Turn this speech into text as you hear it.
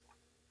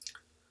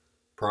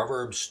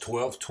Proverbs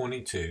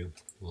 12:22,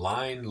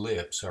 lying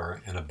lips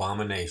are an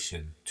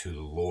abomination to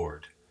the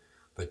Lord,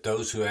 but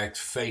those who act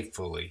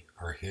faithfully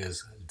are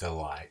his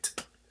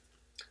delight.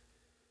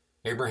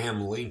 Abraham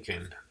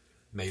Lincoln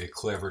made a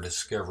clever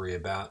discovery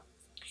about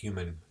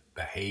human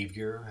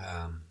behavior,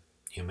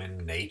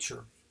 human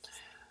nature.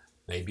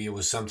 Maybe it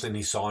was something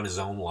he saw in his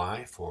own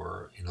life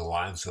or in the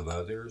lives of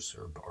others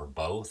or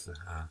both.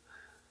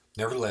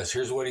 Nevertheless,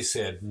 here's what he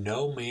said: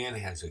 no man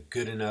has a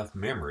good enough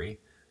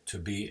memory to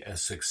be a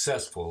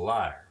successful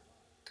liar.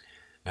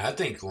 Now, I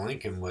think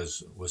Lincoln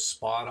was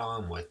spot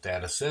on with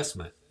that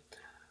assessment.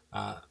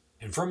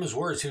 And from his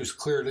words, he was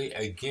clearly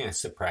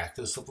against the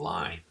practice of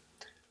lying.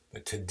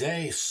 But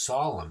today,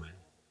 Solomon,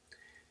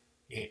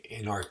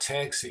 in our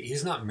text,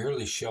 he's not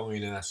merely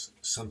showing us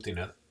something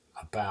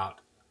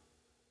about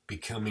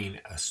becoming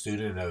a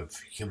student of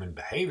human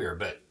behavior,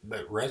 but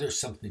rather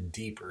something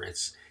deeper.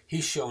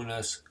 He's showing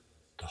us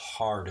the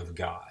heart of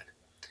God.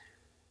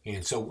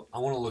 And so I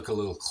want to look a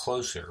little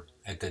closer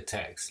at the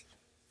text.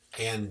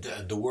 And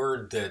the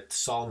word that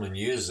Solomon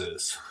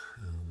uses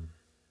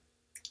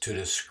to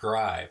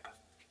describe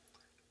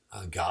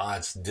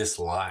God's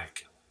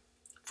dislike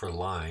for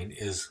lying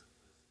is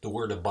the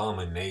word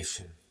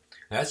abomination.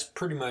 That's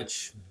pretty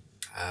much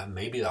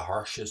maybe the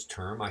harshest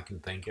term I can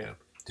think of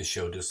to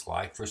show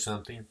dislike for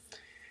something.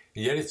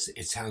 And yet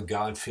it's how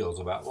God feels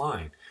about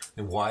lying.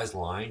 And why is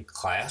lying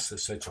classed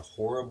as such a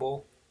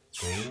horrible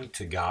thing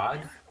to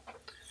God?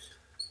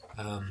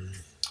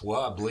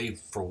 Well, I believe,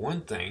 for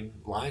one thing,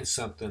 lying's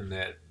something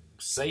that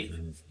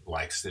Satan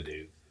likes to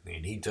do.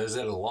 And he does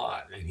it a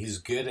lot, and he's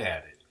good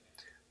at it.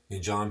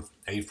 In John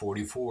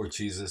 8:44,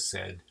 Jesus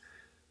said,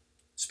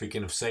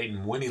 speaking of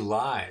Satan, when he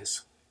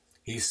lies,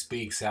 he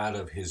speaks out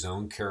of his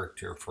own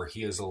character, for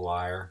he is a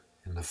liar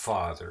and the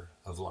father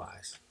of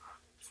lies.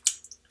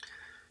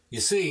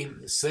 You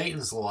see,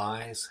 Satan's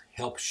lies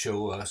help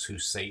show us who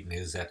Satan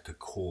is at the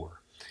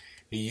core.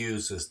 He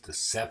uses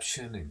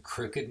deception and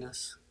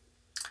crookedness.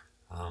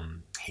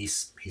 He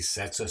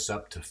sets us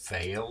up to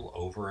fail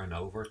over and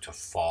over, to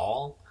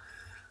fall.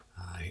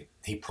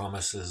 He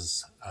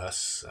promises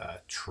us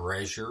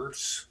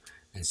treasures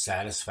and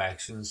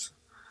satisfactions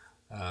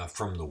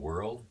from the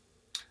world.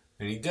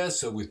 And he does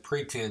so with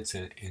pretense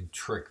and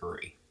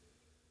trickery.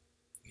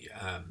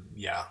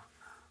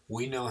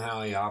 We know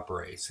how he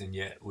operates, and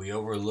yet we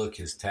overlook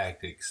his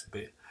tactics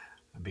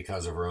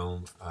because of our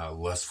own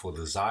lustful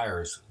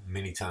desires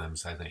many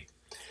times, I think.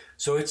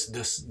 So it's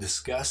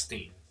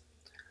disgusting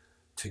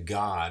to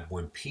God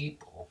when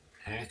people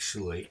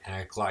actually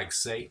act like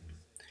Satan,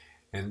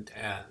 and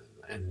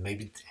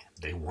maybe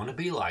they want to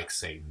be like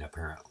Satan.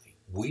 Apparently,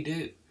 we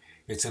do.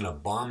 It's an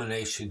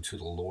abomination to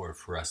the Lord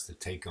for us to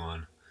take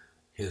on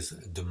his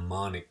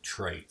demonic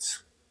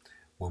traits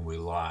when we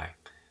lie,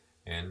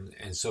 and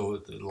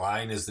so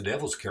lying is the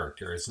devil's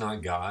character. It's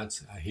not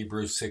God's.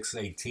 Hebrews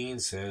 6:18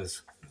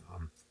 says,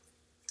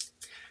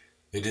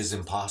 "It is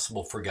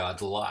impossible for God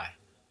to lie."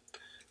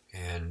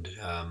 And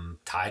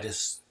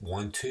Titus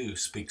 1:2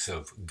 speaks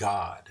of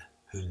God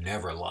who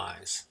never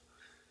lies.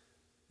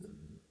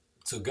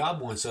 So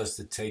God wants us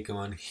to take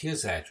on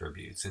his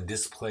attributes and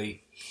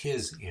display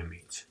his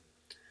image.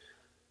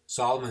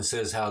 Solomon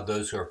says how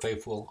those who are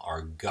faithful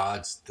are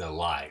God's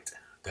delight.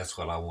 That's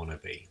what I want to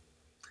be.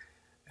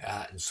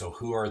 And so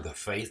who are the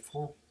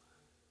faithful?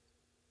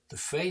 The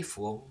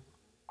faithful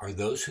are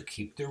those who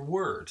keep their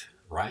word,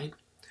 right?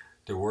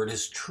 Their word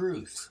is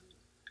truth.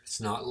 It's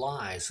not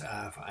lies.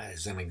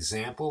 As an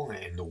example,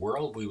 in the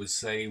world, we would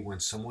say when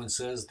someone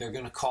says they're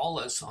going to call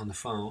us on the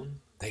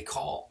phone, they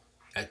call.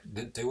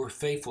 They were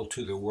faithful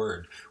to their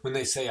word. When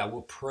they say, I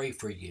will pray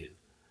for you,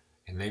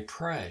 and they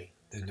pray,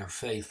 then they're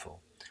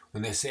faithful.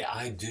 When they say,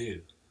 I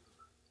do,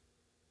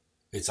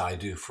 it's I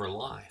do for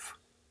life.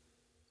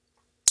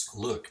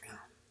 Look,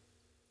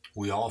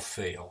 we all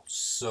fail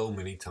so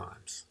many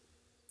times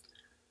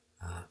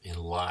in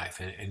life,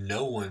 and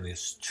no one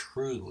is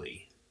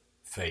truly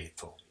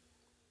faithful.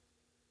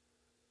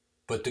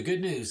 But the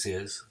good news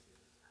is,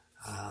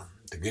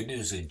 the good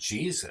news of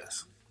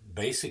Jesus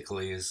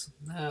basically is,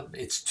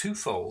 it's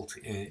twofold,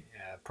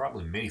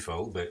 probably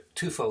manyfold, but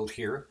twofold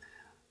here.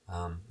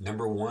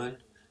 Number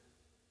one,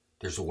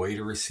 there's a way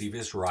to receive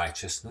his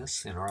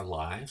righteousness in our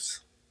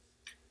lives.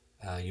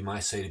 You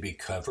might say to be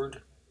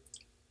covered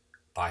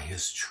by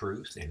his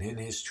truth and in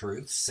his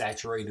truth,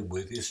 saturated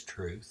with his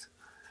truth.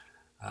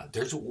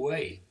 There's a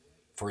way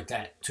for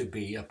that to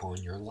be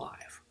upon your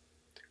life,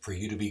 for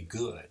you to be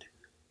good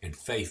and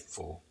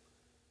faithful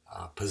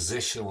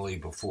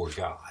positionally before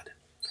God,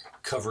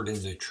 covered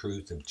in the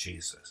truth of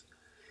Jesus.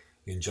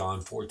 In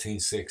John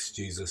 14:6,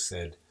 Jesus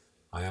said,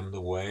 I am the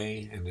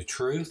way and the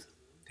truth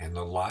and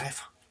the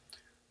life.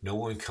 No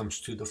one comes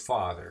to the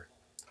Father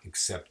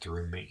except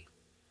through me.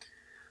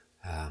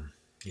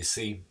 You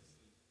see,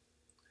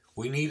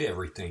 we need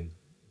everything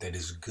that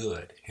is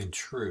good and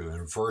true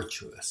and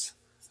virtuous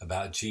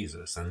about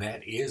Jesus, and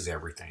that is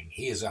everything.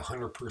 He is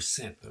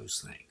 100% those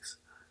things.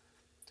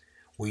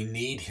 We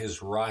need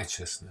his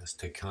righteousness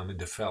to come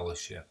into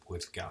fellowship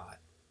with God.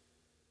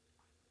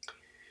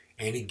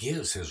 And he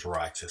gives his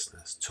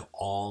righteousness to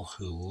all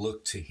who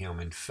look to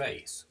him in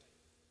faith.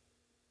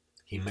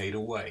 He made a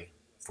way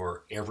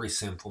for every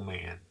sinful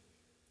man.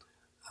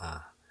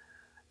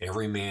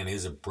 Every man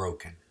is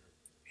broken.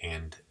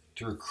 And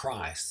through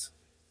Christ,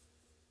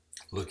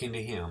 looking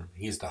to him,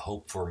 he is the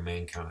hope for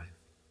mankind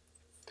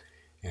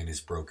and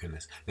his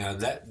brokenness. Now,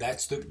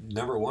 that's the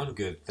number one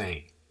good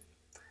thing.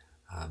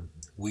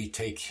 We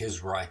take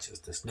his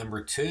righteousness.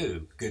 Number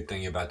two good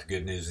thing about the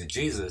good news of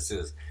Jesus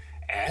is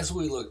as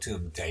we look to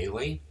him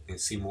daily and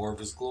see more of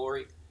his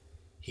glory,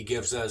 he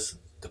gives us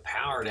the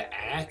power to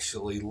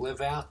actually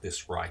live out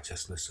this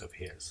righteousness of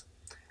his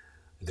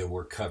that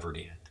we're covered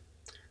in.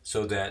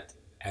 So that,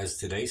 as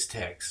today's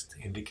text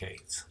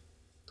indicates,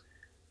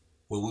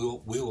 we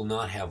will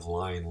not have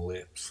lying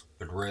lips,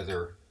 but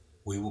rather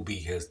we will be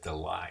his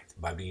delight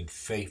by being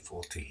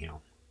faithful to him.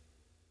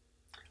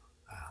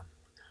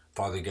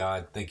 Father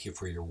God, thank you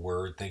for your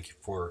word. Thank you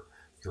for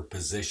your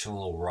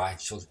positional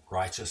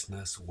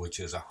righteousness, which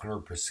is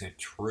 100%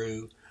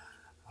 true,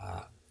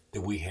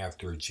 that we have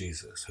through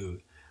Jesus, who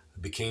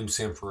became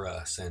sin for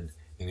us and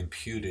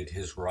imputed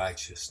his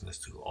righteousness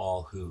to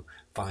all who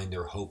find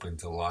their hope and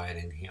delight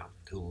in him,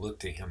 who look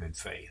to him in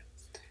faith,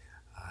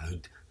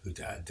 who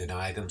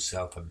deny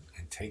themselves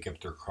and take up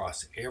their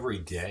cross every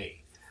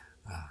day,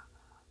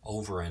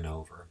 over and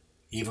over.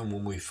 Even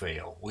when we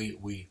fail,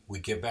 we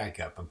get back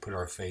up and put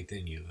our faith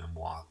in you and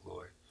walk,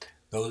 Lord.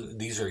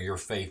 These are your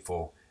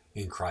faithful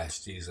in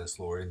Christ Jesus,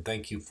 Lord. And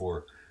thank you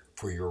for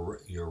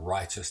your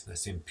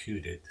righteousness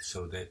imputed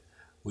so that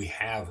we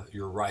have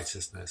your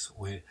righteousness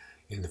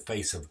in the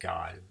face of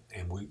God,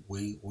 and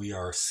we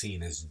are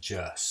seen as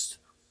just.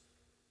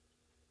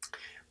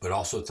 But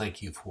also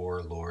thank you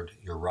for, Lord,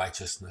 your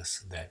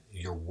righteousness, that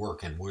you're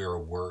working. We're a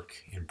work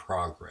in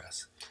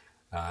progress,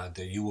 that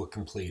you will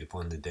complete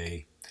upon the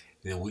day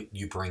that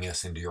you bring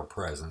us into your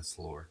presence,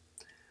 Lord.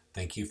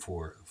 Thank you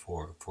for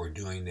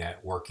doing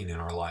that, working in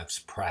our lives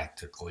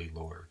practically,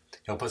 Lord.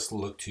 Help us to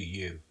look to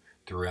you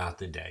throughout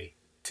the day,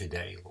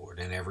 today, Lord,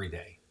 and every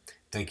day.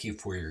 Thank you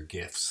for your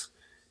gifts.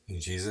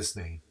 In Jesus'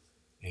 name,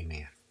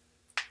 amen.